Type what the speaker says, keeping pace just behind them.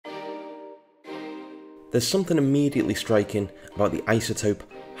There's something immediately striking about the Isotope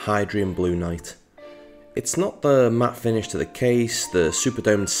Hydrium Blue Night. It's not the matte finish to the case, the super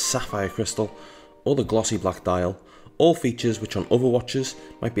domed sapphire crystal, or the glossy black dial, all features which on other watches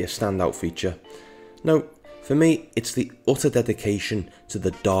might be a standout feature. No, for me it's the utter dedication to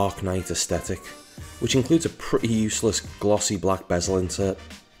the dark night aesthetic, which includes a pretty useless glossy black bezel insert.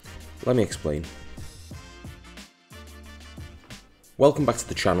 Let me explain. Welcome back to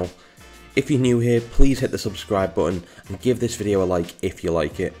the channel. If you're new here, please hit the subscribe button and give this video a like if you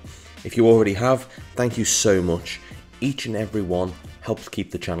like it. If you already have, thank you so much. Each and every one helps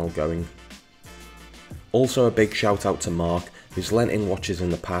keep the channel going. Also a big shout out to Mark, who's lent in watches in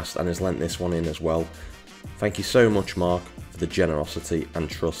the past and has lent this one in as well. Thank you so much, Mark, for the generosity and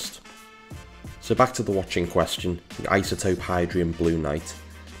trust. So back to the watch in question, the Isotope Hydrium Blue Night.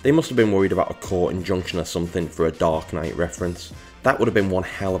 They must have been worried about a court injunction or something for a Dark Knight reference. That would have been one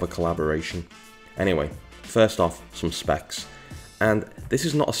hell of a collaboration. Anyway, first off, some specs. And this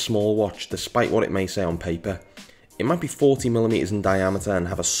is not a small watch, despite what it may say on paper. It might be 40mm in diameter and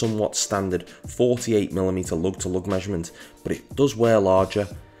have a somewhat standard 48mm lug-to-lug measurement, but it does wear larger.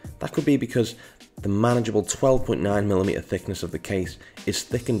 That could be because the manageable 12.9mm thickness of the case is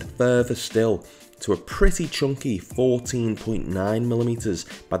thickened further still to a pretty chunky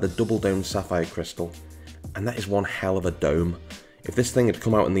 14.9mm by the double-domed sapphire crystal. And that is one hell of a dome. If this thing had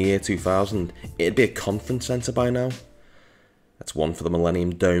come out in the year 2000, it'd be a conference centre by now. That's one for the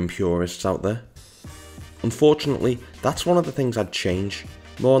Millennium Dome purists out there. Unfortunately, that's one of the things I'd change.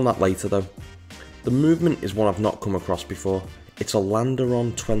 More on that later though. The movement is one I've not come across before. It's a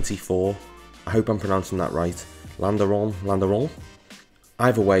Landeron 24. I hope I'm pronouncing that right. Landeron?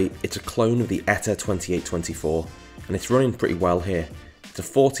 Either way, it's a clone of the ETA 2824, and it's running pretty well here. It's a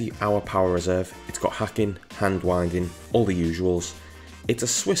 40-hour power reserve, it's got hacking, hand winding, all the usuals. It's a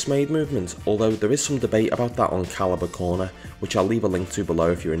Swiss-made movement, although there is some debate about that on Caliber Corner, which I'll leave a link to below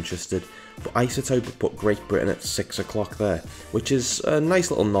if you're interested. But Isotope put Great Britain at 6 o'clock there, which is a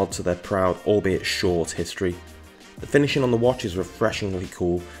nice little nod to their proud, albeit short, history. The finishing on the watch is refreshingly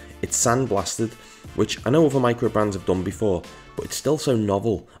cool. It's sandblasted, which I know other micro brands have done before, but it's still so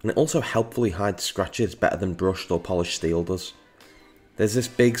novel, and it also helpfully hides scratches better than brushed or polished steel does. There's this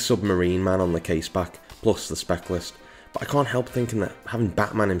big submarine man on the case back, plus the spec list, but I can't help thinking that having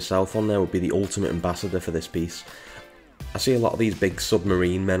Batman himself on there would be the ultimate ambassador for this piece. I see a lot of these big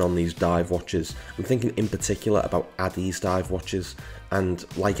submarine men on these dive watches. I'm thinking in particular about Addy's dive watches, and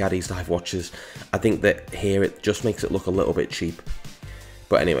like Addy's dive watches, I think that here it just makes it look a little bit cheap.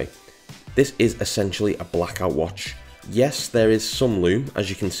 But anyway, this is essentially a blackout watch. Yes, there is some lume, as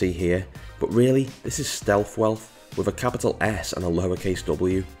you can see here, but really, this is stealth wealth with a capital S and a lowercase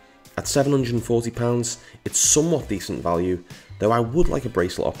w. At £740, it's somewhat decent value, though I would like a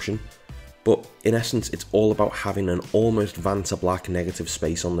bracelet option. But in essence, it's all about having an almost Vanta black negative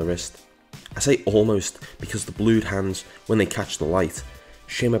space on the wrist. I say almost because the blued hands, when they catch the light,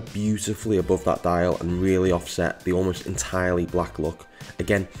 shimmer beautifully above that dial and really offset the almost entirely black look.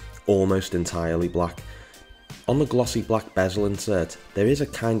 Again, almost entirely black. On the glossy black bezel insert, there is a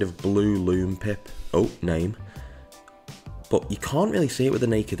kind of blue Lume Pip, name, but you can't really see it with the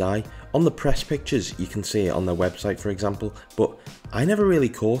naked eye. On the press pictures, you can see it on their website, for example, but I never really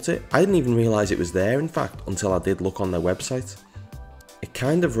caught it. I didn't even realise it was there, in fact, until I did look on their website. It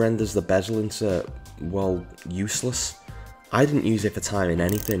kind of renders the bezel insert, well, useless. I didn't use it for timing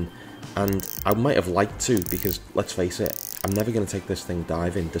anything, and I might have liked to, because, let's face it, I'm never going to take this thing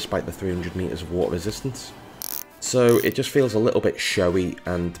diving, despite the 300 metres of water resistance. So it just feels a little bit showy,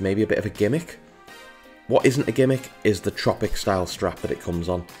 and maybe a bit of a gimmick. What isn't a gimmick is the tropic style strap that it comes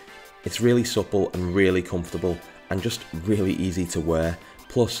on. It's really supple and really comfortable and just really easy to wear.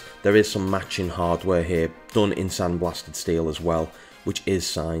 Plus there is some matching hardware here done in sandblasted steel as well, which is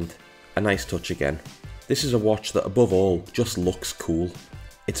signed. A nice touch again. This is a watch that above all just looks cool.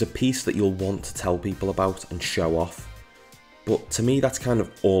 It's a piece that you'll want to tell people about and show off. But to me that's kind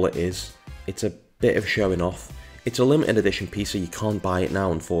of all it is. It's a bit of showing off. It's a limited edition piece so you can't buy it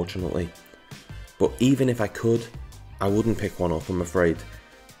now, unfortunately. But even if I could, I wouldn't pick one up, I'm afraid.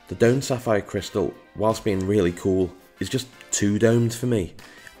 The domed sapphire crystal, whilst being really cool, is just too domed for me.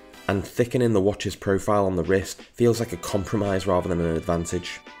 And thickening the watch's profile on the wrist feels like a compromise rather than an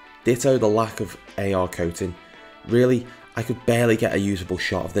advantage. Ditto the lack of AR coating. Really, I could barely get a usable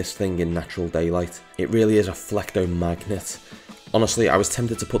shot of this thing in natural daylight. It really is a flecto magnet. Honestly, I was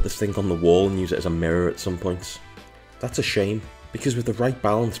tempted to put this thing on the wall and use it as a mirror at some points. That's a shame, because with the right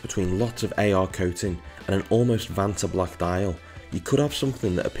balance between lots of AR coating and an almost Vanta black dial, you could have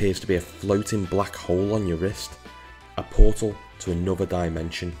something that appears to be a floating black hole on your wrist. A portal to another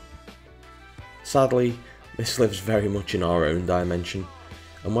dimension. Sadly, this lives very much in our own dimension,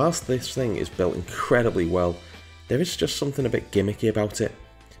 and whilst this thing is built incredibly well, there is just something a bit gimmicky about it.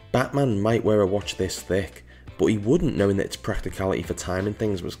 Batman might wear a watch this thick, but he wouldn't, knowing that its practicality for timing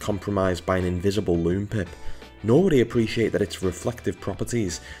things was compromised by an invisible Lume Pip, nor would he appreciate that its reflective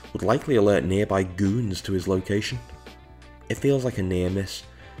properties would likely alert nearby goons to his location. It feels like a near miss,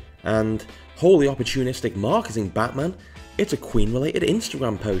 and wholly opportunistic marketing, Batman. It's a Queen-related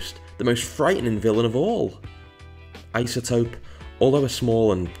Instagram post, the most frightening villain of all. Isotope, although a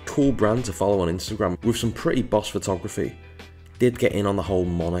small and cool brand to follow on Instagram with some pretty boss photography, did get in on the whole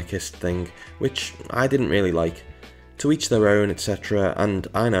monarchist thing, which I didn't really like. To each their own, etc. And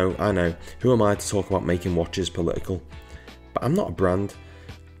I know, who am I to talk about making watches political? But I'm not a brand.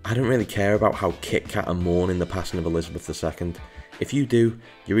 I don't really care about how Kit Kat are mourning the passing of Elizabeth II. If you do,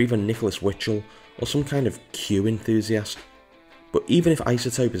 you're either Nicholas Witchell or some kind of Q enthusiast. But even if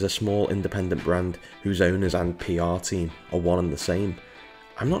Isotope is a small independent brand whose owners and PR team are one and the same,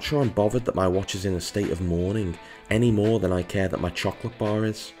 I'm not sure I'm bothered that my watch is in a state of mourning any more than I care that my chocolate bar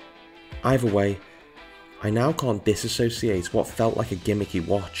is. Either way, I now can't disassociate what felt like a gimmicky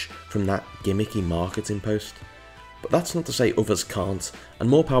watch from that gimmicky marketing post. But that's not to say others can't, and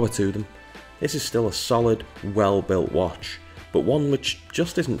more power to them. This is still a solid, well-built watch, but one which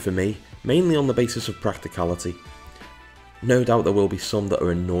just isn't for me, mainly on the basis of practicality. No doubt there will be some that are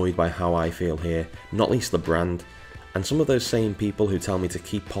annoyed by how I feel here, not least the brand, and some of those same people who tell me to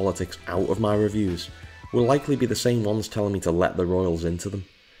keep politics out of my reviews will likely be the same ones telling me to let the royals into them.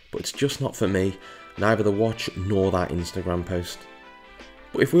 But it's just not for me, neither the watch nor that Instagram post.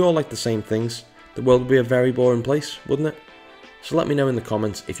 But if we all like the same things, the world would be a very boring place, wouldn't it? So let me know in the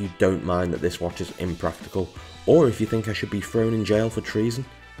comments if you don't mind that this watch is impractical, or if you think I should be thrown in jail for treason.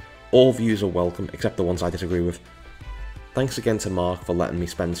 All views are welcome, except the ones I disagree with. Thanks again to Mark for letting me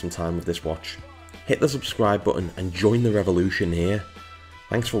spend some time with this watch. Hit the subscribe button and join the revolution here.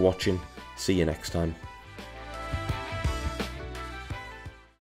 Thanks for watching, see you next time.